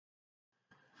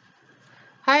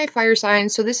Hi, fire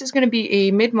signs. So this is going to be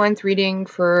a mid-month reading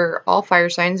for all fire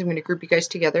signs. I'm going to group you guys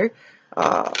together.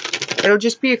 It'll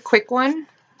just be a quick one.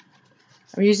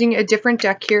 I'm using a different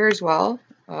deck here as well.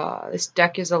 This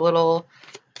deck is a little,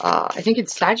 I think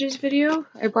it's Saj's video.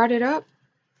 I brought it up.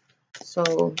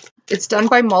 So it's done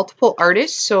by multiple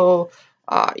artists, so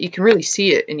you can really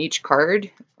see it in each card,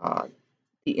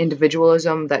 the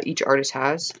individualism that each artist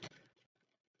has.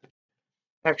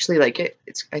 I actually like it.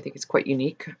 I think it's quite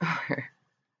unique.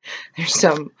 There's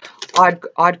some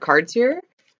odd cards here.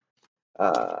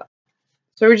 So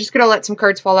we're just going to let some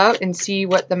cards fall out and see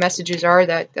what the messages are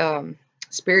that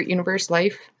Spirit, Universe,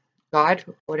 Life, God,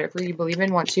 whatever you believe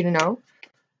in, wants you to know.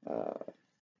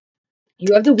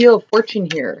 You have the Wheel of Fortune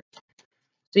here.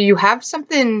 So you have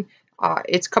something,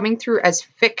 it's coming through as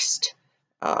fixed,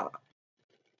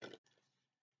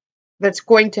 that's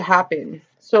going to happen.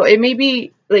 So it may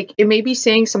be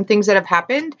saying some things that have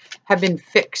happened have been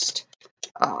fixed.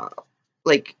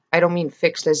 Like, I don't mean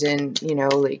fixed as in, you know,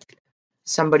 like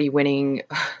somebody winning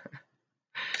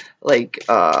like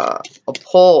a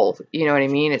poll, you know what I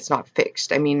mean? It's not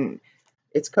fixed. I mean,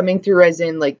 it's coming through as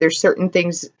in, like, there's certain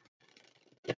things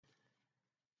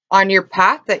on your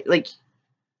path that, like,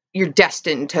 you're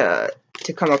destined to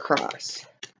come across.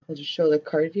 I'll just show the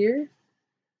card here.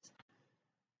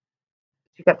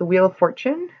 You got the Wheel of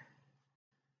Fortune.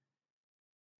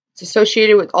 It's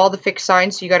associated with all the fixed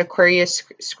signs. So you got Aquarius,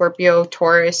 Scorpio,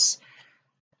 Taurus.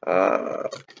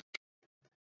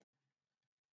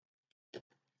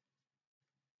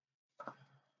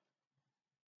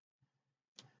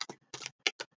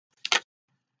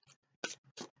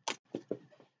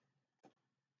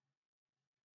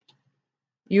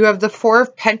 You have the Four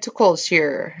of Pentacles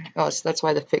here. Oh, so that's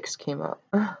why the fix came up.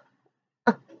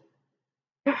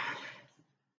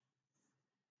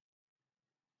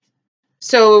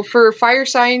 So for fire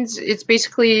signs, it's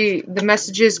basically the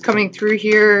messages coming through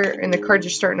here, and the cards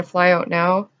are starting to fly out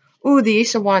now. Ooh, the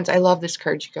Ace of Wands. I love this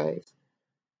card, you guys.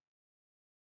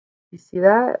 You see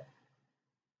that?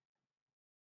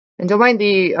 And don't mind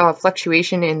the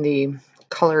fluctuation in the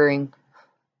coloring.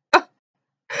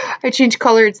 I changed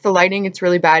color. It's the lighting. It's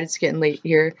really bad. It's getting late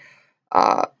here.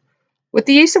 With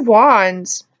the Ace of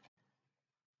Wands,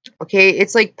 okay,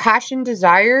 it's like passion,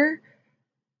 desire.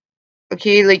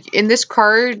 Okay, like in this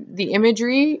card, the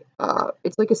imagery,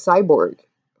 it's like a cyborg.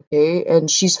 Okay,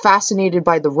 and she's fascinated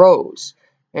by the rose.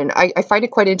 And I find it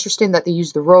quite interesting that they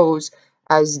use the rose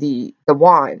as the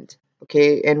wand.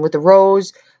 Okay, and with the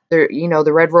rose, there, you know,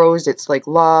 the red rose, it's like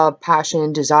love,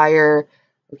 passion, desire.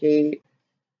 Okay,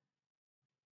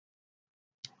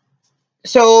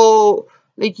 so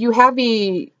like you have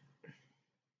the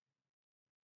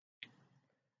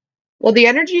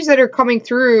energies that are coming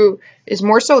through is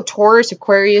more so Taurus,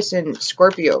 Aquarius, and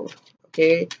Scorpio.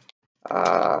 Okay,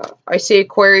 I say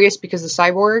Aquarius because the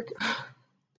cyborg.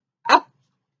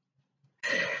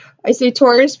 I say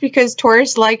Taurus because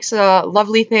Taurus likes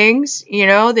lovely things, you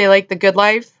know, they like the good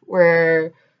life,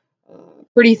 where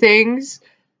pretty things.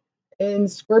 And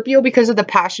Scorpio because of the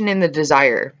passion and the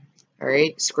desire. All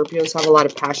right, Scorpios have a lot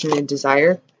of passion and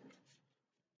desire.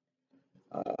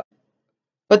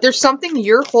 But there's something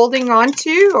you're holding on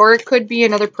to, or it could be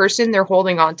another person, they're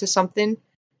holding on to something.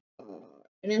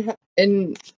 And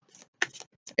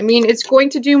I mean, it's going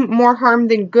to do more harm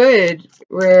than good,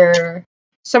 where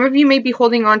some of you may be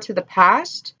holding on to the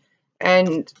past,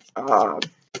 and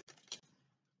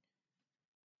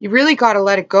you really got to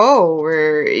let it go,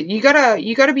 or you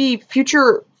gotta be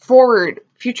future forward,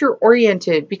 future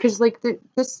oriented, because like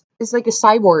this is like a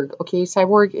cyborg. Okay,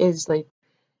 cyborg is like,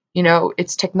 you know,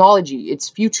 it's technology, it's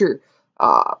future,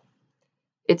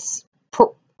 it's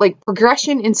like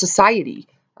progression in society.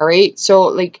 All right, so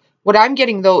like what I'm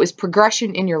getting though is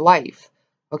progression in your life.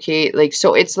 Okay, like,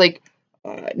 so it's like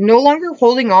no longer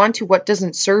holding on to what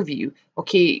doesn't serve you.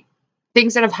 Okay,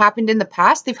 things that have happened in the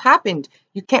past, they've happened,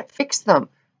 you can't fix them.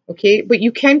 Okay, but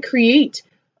you can create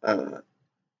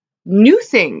new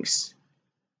things.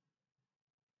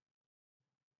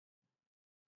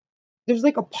 There's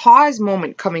like a pause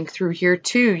moment coming through here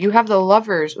too. You have the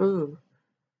Lovers. Ooh.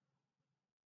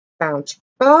 Bounce.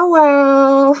 Oh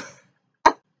well.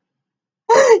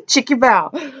 Chicky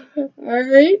bow.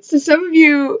 Alright, so some of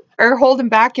you are holding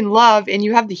back in love, and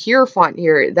you have the Hierophant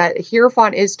here. That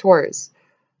Hierophant is Taurus.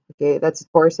 Okay, that's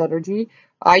Taurus energy.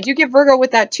 I do get Virgo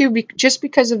with that too, just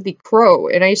because of the crow,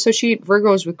 and I associate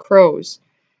Virgos with crows.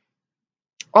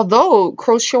 Although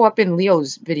crows show up in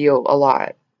Leo's video a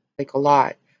lot, like a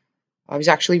lot. I was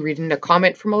actually reading a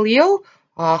comment from a Leo.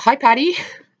 Hi, Patty.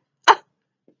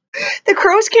 The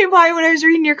crows came by when I was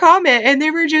reading your comment, and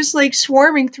they were just like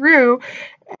swarming through.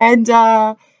 And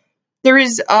there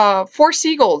is 4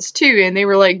 seagulls too, and they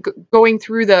were like going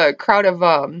through the crowd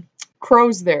of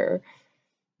crows there.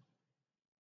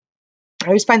 I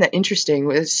always find that interesting.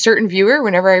 With a certain viewer,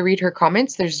 whenever I read her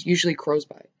comments, there's usually crows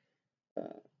by.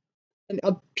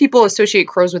 And people associate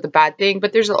crows with a bad thing,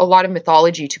 but there's a lot of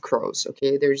mythology to crows.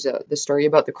 Okay, there's the story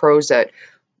about the crows that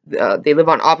they live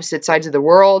on opposite sides of the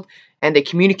world and they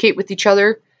communicate with each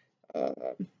other.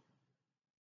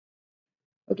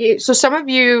 Okay, so some of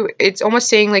you, it's almost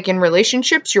saying like in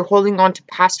relationships, you're holding on to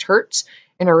past hurts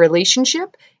in a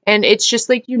relationship, and it's just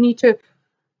like you need to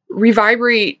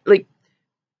revibrate, like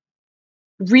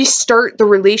restart the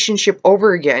relationship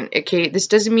over again. Okay, this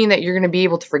doesn't mean that you're going to be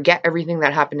able to forget everything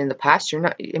that happened in the past. You're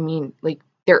not, I mean, like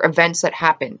they're events that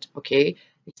happened. Okay,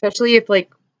 especially if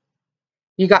like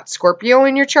you got Scorpio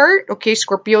in your chart. Okay,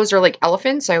 Scorpios are like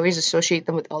elephants. I always associate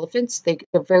them with elephants.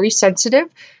 They're very sensitive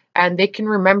and they can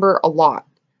remember a lot.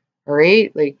 All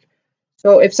right, like,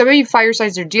 so if some of you fire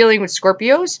signs are dealing with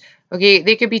Scorpios, okay,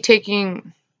 they could be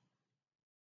taking.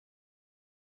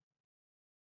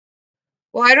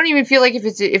 Well, I don't even feel like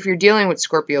if you're dealing with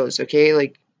Scorpios, okay,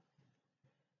 like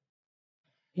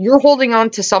you're holding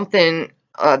on to something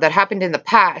that happened in the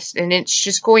past, and it's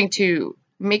just going to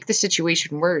make the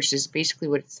situation worse. Is basically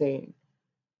what it's saying.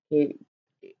 Okay?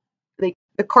 Like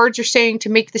the cards are saying, to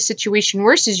make the situation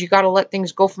worse is you got to let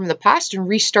things go from the past and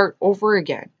restart over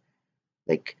again,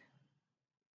 like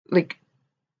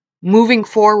moving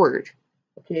forward.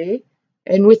 Okay,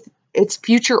 and with it's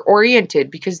future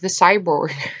oriented because the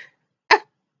cyborg.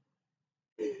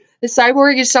 The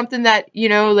cyborg is something that, you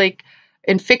know, like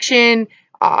in fiction,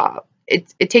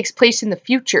 it takes place in the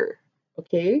future,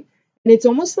 okay? And it's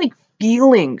almost like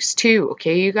feelings too,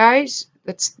 okay, you guys?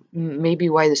 That's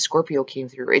maybe why the Scorpio came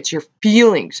through. It's your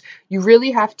feelings. You really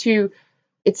have to,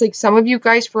 it's like some of you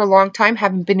guys for a long time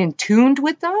haven't been in tuned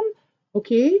with them,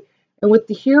 okay? And with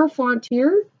the Hierophant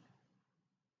here,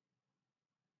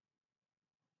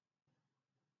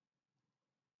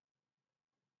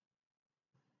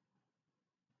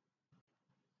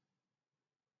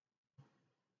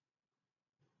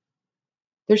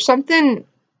 there's something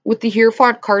with the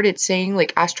Hierophant card, it's saying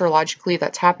like astrologically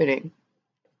that's happening.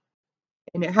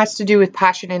 And it has to do with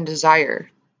passion and desire.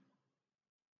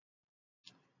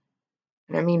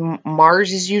 And I mean,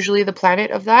 Mars is usually the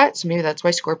planet of that, so maybe that's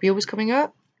why Scorpio was coming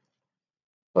up.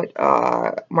 But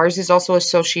Mars is also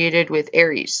associated with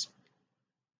Aries.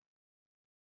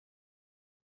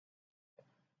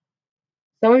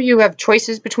 Some of you have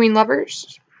choices between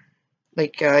lovers.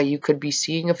 Like you could be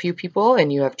seeing a few people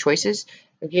and you have choices.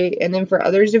 Okay, and then for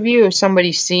others of you, if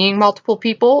somebody's seeing multiple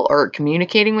people or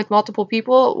communicating with multiple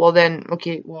people, well then,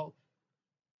 okay, well,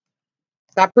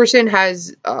 that person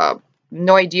has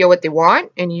no idea what they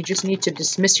want, and you just need to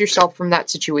dismiss yourself from that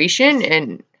situation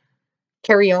and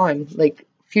carry on, like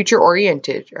future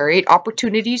oriented. All right,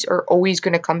 opportunities are always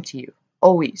going to come to you,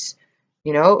 always.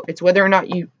 You know, it's whether or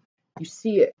not you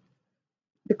see it.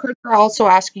 The cards are also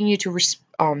asking you to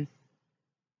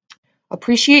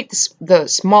appreciate the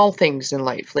small things in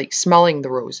life, like smelling the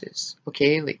roses.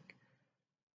 Okay, like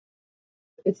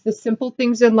it's the simple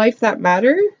things in life that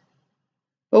matter.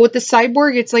 But with the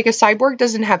cyborg, it's like a cyborg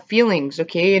doesn't have feelings,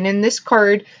 okay? And in this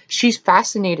card, she's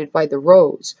fascinated by the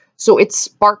rose. So it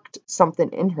sparked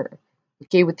something in her.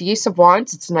 Okay, with the Ace of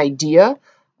Wands, it's an idea.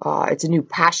 It's a new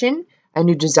passion, a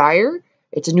new desire.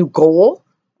 It's a new goal,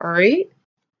 all right?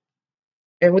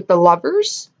 And with the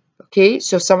Lovers, okay,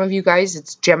 so some of you guys,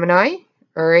 it's Gemini,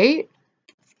 all right?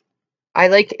 I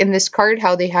like in this card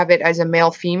how they have it as a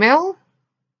male-female.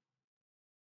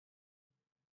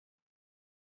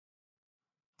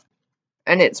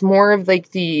 And it's more of like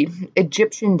the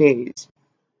Egyptian days.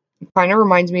 It kind of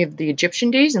reminds me of the Egyptian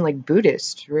days and like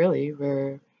Buddhist, really,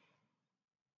 where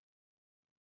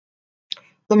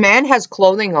the man has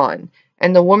clothing on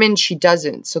and the woman, she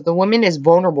doesn't. So the woman is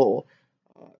vulnerable.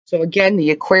 So again,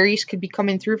 the Aquarius could be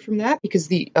coming through from that because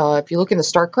the if you look in the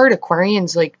star card,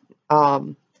 Aquarian's like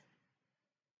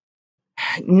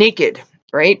naked,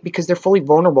 right? Because they're fully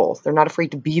vulnerable. They're not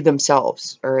afraid to be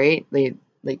themselves, all right? They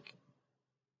like,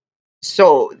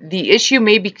 so the issue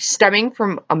may be stemming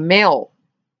from a male.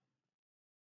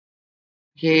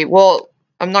 Okay, well,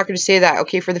 I'm not going to say that.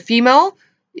 Okay, for the female,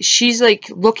 she's like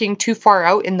looking too far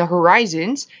out in the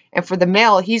horizons, and for the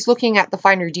male, he's looking at the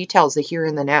finer details, the here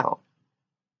and the now.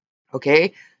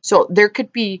 Okay, so there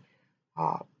could be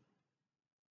the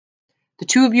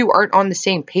two of you aren't on the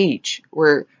same page,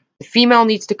 where the female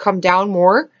needs to come down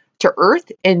more to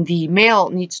earth and the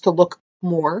male needs to look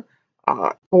more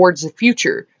towards the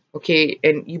future. Okay,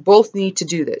 and you both need to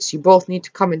do this. You both need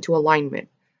to come into alignment.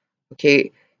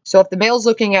 Okay, so if the male's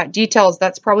looking at details,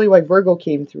 that's probably why Virgo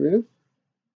came through.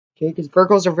 Okay, because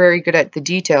Virgos are very good at the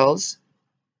details.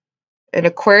 And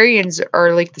Aquarians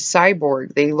are like the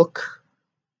cyborg. They look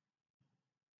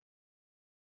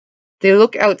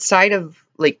outside of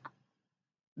like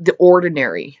the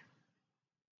ordinary.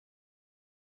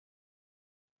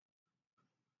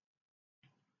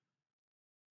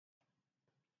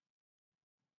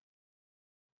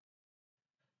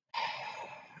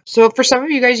 So for some of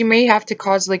you guys, you may have to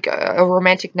cause like a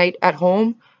romantic night at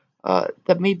home.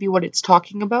 That may be what it's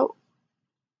talking about.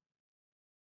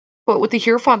 But with the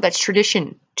Hierophant, that's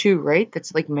tradition too, right?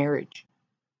 That's like marriage.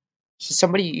 So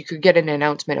somebody, you could get an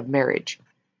announcement of marriage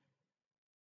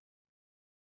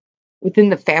within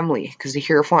the family, because the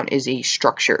Hierophant is a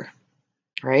structure,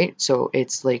 right? So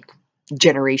it's like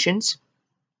generations,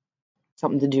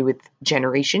 something to do with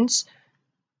generations.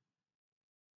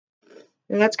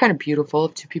 And that's kind of beautiful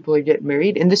to people who get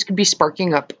married. And this could be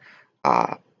sparking up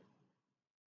uh,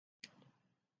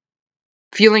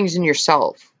 feelings in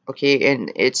yourself, okay?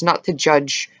 And it's not to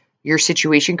judge your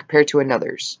situation compared to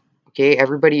another's, okay?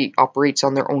 Everybody operates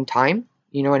on their own time.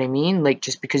 You know what I mean? Like,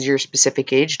 just because you're a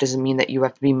specific age doesn't mean that you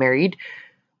have to be married.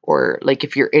 Or like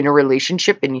if you're in a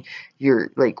relationship and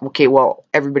you're like, okay, well,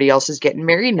 everybody else is getting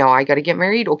married, now I got to get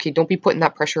married. Okay, don't be putting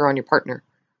that pressure on your partner.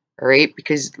 All right?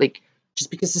 Because like, just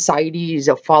because society is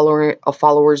a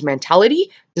follower's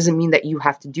mentality doesn't mean that you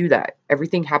have to do that.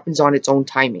 Everything happens on its own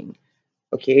timing.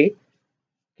 Okay?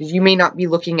 Because you may not be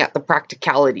looking at the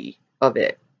practicality of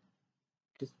it.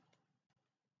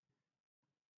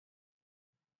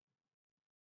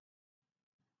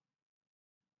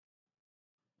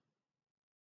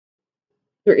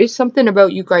 There is something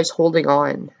about you guys holding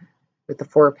on with the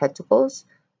Four of Pentacles,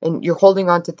 and you're holding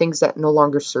on to things that no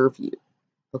longer serve you.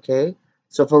 Okay?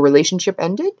 So if a relationship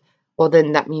ended, well,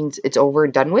 then that means it's over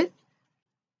and done with.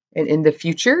 And in the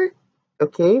future,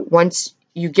 okay, once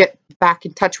you get back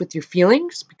in touch with your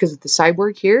feelings, because the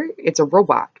cyborg here, it's a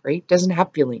robot, right? Doesn't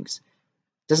have feelings,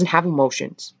 doesn't have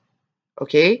emotions,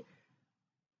 okay?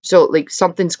 So, like,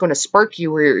 something's going to spark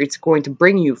you where it's going to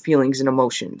bring you feelings and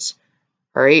emotions,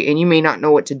 all right? And you may not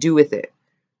know what to do with it.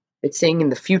 It's saying in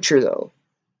the future, though.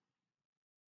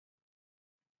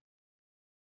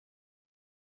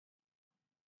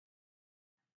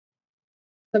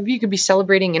 Some of you could be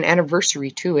celebrating an anniversary,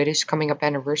 too. It is coming up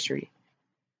anniversary.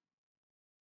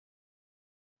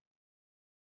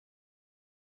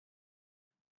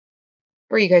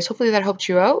 All right, you guys, hopefully that helped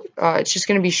you out. It's just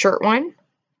going to be a short one.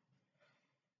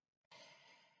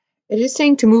 It is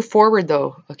saying to move forward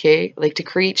though, okay? Like to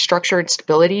create structure and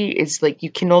stability is like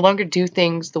you can no longer do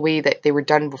things the way that they were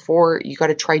done before. You got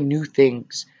to try new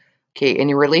things. Okay, in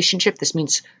your relationship, this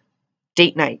means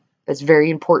date night. That's very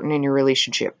important in your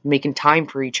relationship. Making time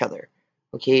for each other.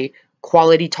 Okay?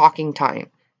 Quality talking time.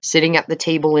 Sitting at the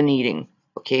table and eating.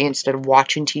 Okay, instead of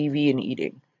watching TV and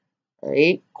eating. All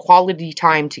right? Quality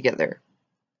time together.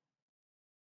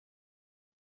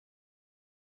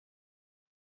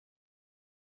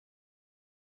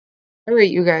 All right,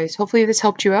 you guys. Hopefully this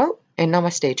helped you out. And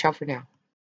namaste. Ciao for now.